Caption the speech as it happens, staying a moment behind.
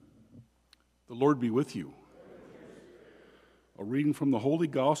The Lord be with you. A reading from the Holy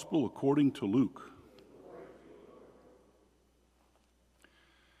Gospel according to Luke.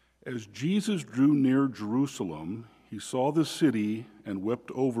 As Jesus drew near Jerusalem, he saw the city and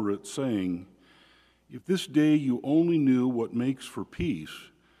wept over it, saying, "If this day you only knew what makes for peace,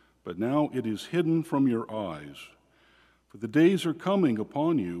 but now it is hidden from your eyes. For the days are coming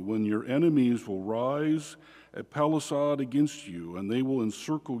upon you when your enemies will rise a palisade against you, and they will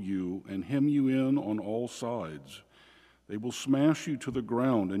encircle you and hem you in on all sides. They will smash you to the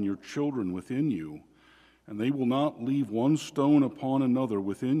ground and your children within you, and they will not leave one stone upon another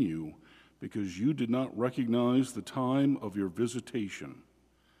within you, because you did not recognize the time of your visitation."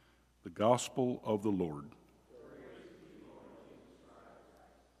 The Gospel of the Lord.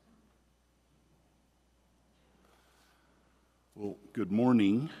 Well, good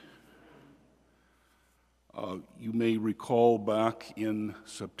morning. You may recall back in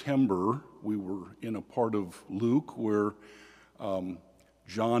September, we were in a part of Luke where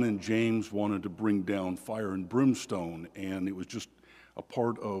John and James wanted to bring down fire and brimstone, and it was just a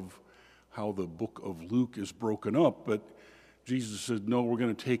part of how the book of Luke is broken up. But Jesus said, no, we're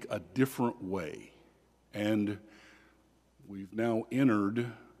going to take a different way. And we've now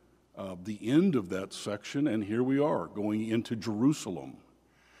entered the end of that section, and here we are going into Jerusalem.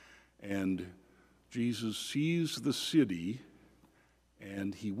 And Jesus sees the city,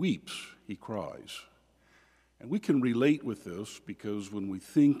 and he weeps, he cries. And we can relate with this because when we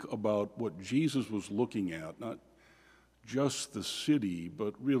think about what Jesus was looking at, not just the city,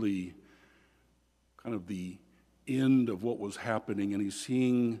 but really kind of the end of what was happening, and he's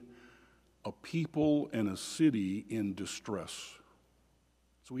seeing a people and a city in distress.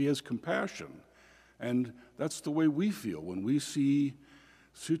 So he has compassion, and that's the way we feel when we see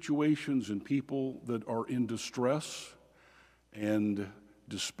situations and people that are in distress and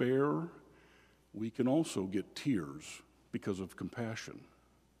despair. We can also get tears because of compassion.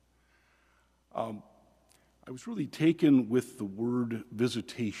 I was really taken with the word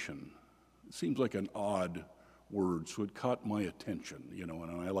visitation. It seems like an odd word, so it caught my attention,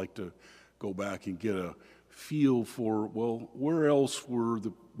 and I like to go back and get a feel for, well, where else were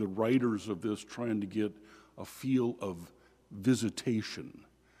the writers of this trying to get a feel of visitation?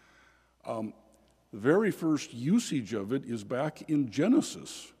 The very first usage of it is back in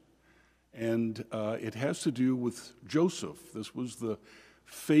Genesis, and it has to do with Joseph. This was the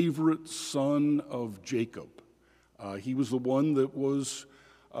favorite son of Jacob. He was the one that was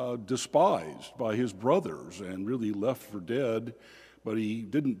despised by his brothers and really left for dead, but he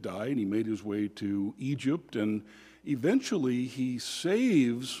didn't die, and he made his way to Egypt, and eventually he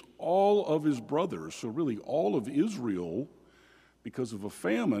saves all of his brothers, so really all of Israel. Because of a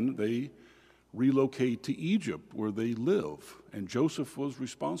famine, they relocate to Egypt where they live, and Joseph was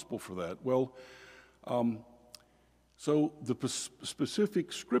responsible for that. Well, so the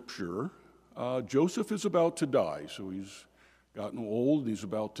specific scripture, Joseph is about to die, so he's gotten old and he's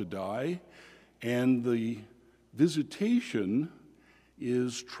about to die, and the visitation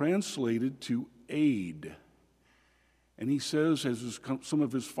is translated to aid. And he says, as some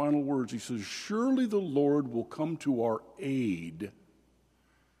of his final words, he says, "Surely the Lord will come to our aid."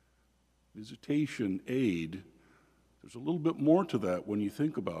 Visitation, aid. There's a little bit more to that when you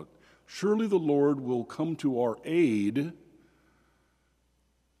think about it. Surely the Lord will come to our aid,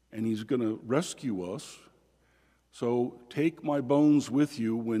 and he's going to rescue us. So take my bones with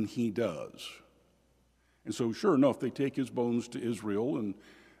you when he does. And so sure enough, they take his bones to Israel,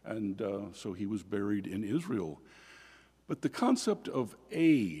 and so he was buried in Israel. But the concept of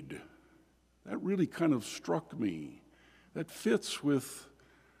aid, that really kind of struck me. That fits with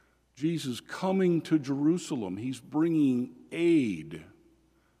Jesus coming to Jerusalem. He's bringing aid.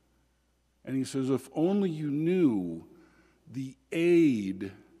 And he says, if only you knew the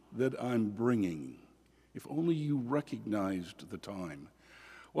aid that I'm bringing. If only you recognized the time.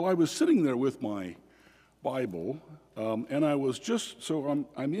 Well, I was sitting there with my Bible, and I was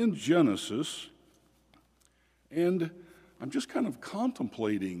I'm in Genesis, and I'm just kind of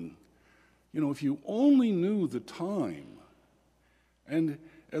contemplating, if you only knew the time. And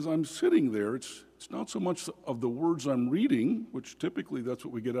as I'm sitting there, it's not so much of the words I'm reading, which typically that's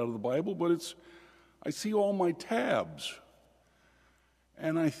what we get out of the Bible, but I see all my tabs.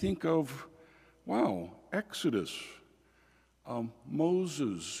 And I think of, wow, Exodus,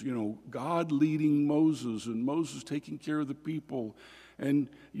 Moses, God leading Moses and Moses taking care of the people. And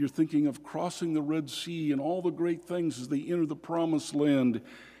you're thinking of crossing the Red Sea and all the great things as they enter the Promised Land.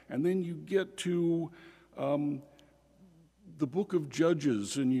 And then you get to the book of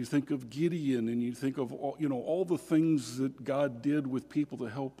Judges, and you think of Gideon, and you think of all the things that God did with people to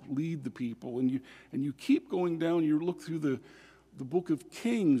help lead the people, and you keep going down. You look through the book of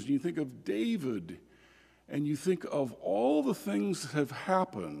Kings, and you think of David, and you think of all the things that have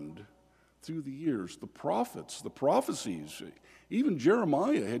happened through the years, the prophets, the prophecies. Even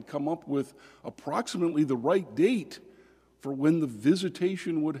Jeremiah had come up with approximately the right date for when the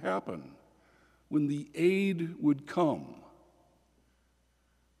visitation would happen, when the aid would come.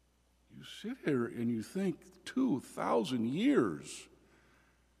 You sit here and you think 2,000 years.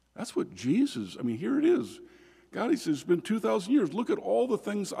 That's what Jesus, here it is. God, he says, it's been 2,000 years. Look at all the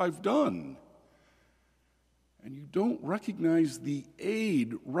things I've done. And you don't recognize the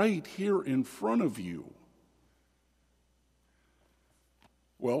aid right here in front of you.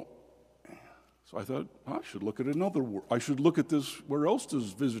 Well, so I thought, I should look at another word. I should look at this. Where else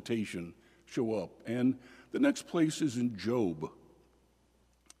does visitation show up? And the next place is in Job.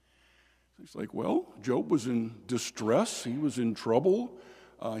 It's like, well, Job was in distress. He was in trouble.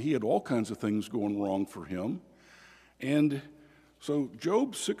 He had all kinds of things going wrong for him. And so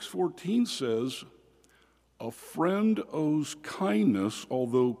Job 6:14 says, a friend owes kindness,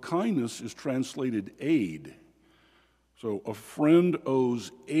 although kindness is translated aid. So a friend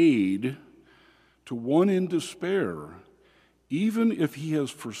owes aid to one in despair, even if he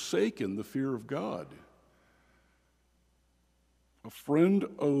has forsaken the fear of God. A friend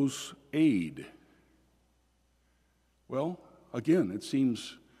owes aid. Well, again, it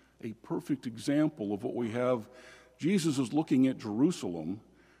seems a perfect example of what we have. Jesus is looking at Jerusalem,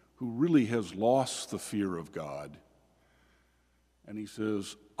 who really has lost the fear of God. And he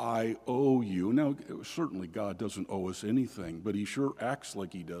says, I owe you. Now, certainly God doesn't owe us anything, but he sure acts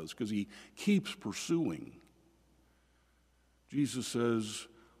like he does because he keeps pursuing. Jesus says,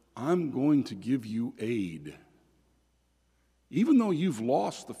 I'm going to give you aid, even though you've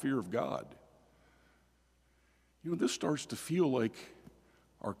lost the fear of God. This starts to feel like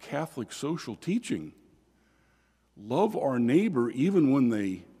our Catholic social teaching. Love our neighbor even when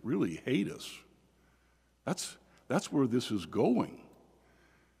they really hate us. That's where this is going.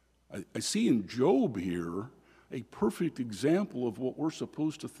 I see in Job here a perfect example of what we're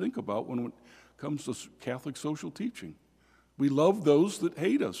supposed to think about when it comes to Catholic social teaching. We love those that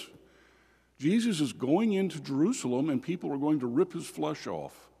hate us. Jesus is going into Jerusalem and people are going to rip his flesh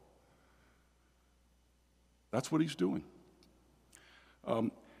off. That's what he's doing.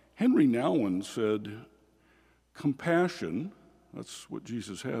 Henry Nouwen said, compassion, that's what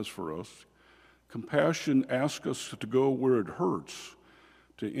Jesus has for us, compassion asks us to go where it hurts,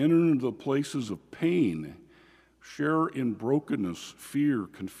 to enter into the places of pain, share in brokenness, fear,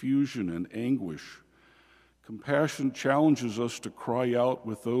 confusion, and anguish. Compassion challenges us to cry out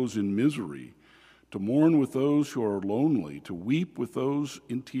with those in misery, to mourn with those who are lonely, to weep with those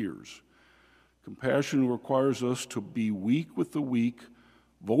in tears. Compassion requires us to be weak with the weak,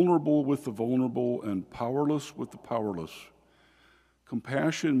 vulnerable with the vulnerable, and powerless with the powerless.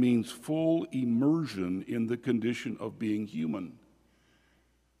 Compassion means full immersion in the condition of being human.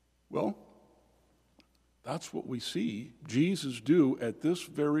 Well, that's what we see Jesus do at this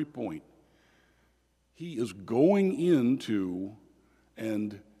very point. He is going into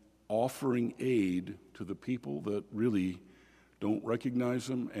and offering aid to the people that really don't recognize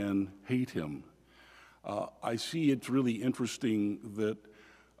him and hate him. I see it's really interesting that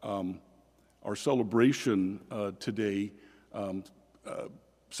our celebration today,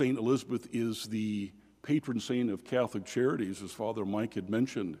 St. Elizabeth is the patron saint of Catholic Charities, as Father Mike had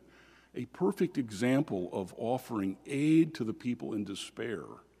mentioned, a perfect example of offering aid to the people in despair,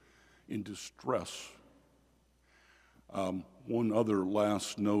 in distress. One other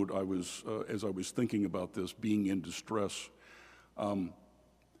last note, as I was thinking about this, being in distress,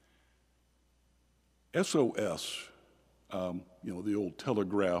 SOS, the old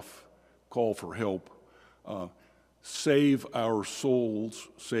telegraph call for help, save our souls,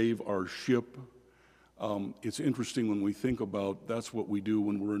 save our ship. It's interesting when we think about that's what we do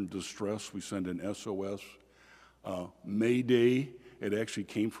when we're in distress. We send an SOS. Mayday, it actually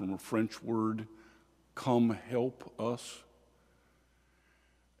came from a French word, come help us.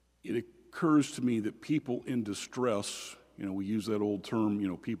 It occurs to me that people in distress, we use that old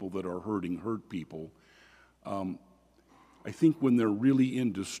term, people that are hurting, hurt people. I think when they're really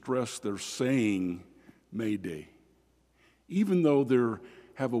in distress, they're saying Mayday. Even though they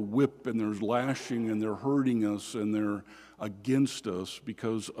have a whip and they're lashing and they're hurting us and they're against us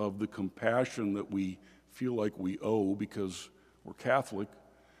because of the compassion that we feel like we owe because we're Catholic,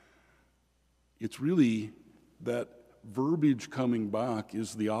 it's really that verbiage coming back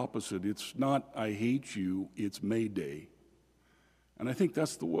is the opposite. It's not I hate you, it's Mayday. And I think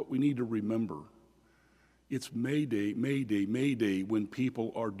that's what we need to remember. It's May Day, May Day, May Day when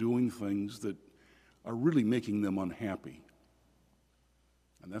people are doing things that are really making them unhappy.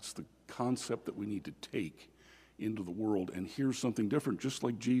 And that's the concept that we need to take into the world. And here's something different, just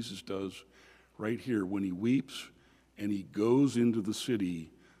like Jesus does right here when he weeps and he goes into the city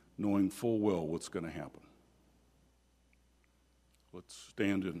knowing full well what's going to happen. Let's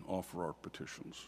stand and offer our petitions.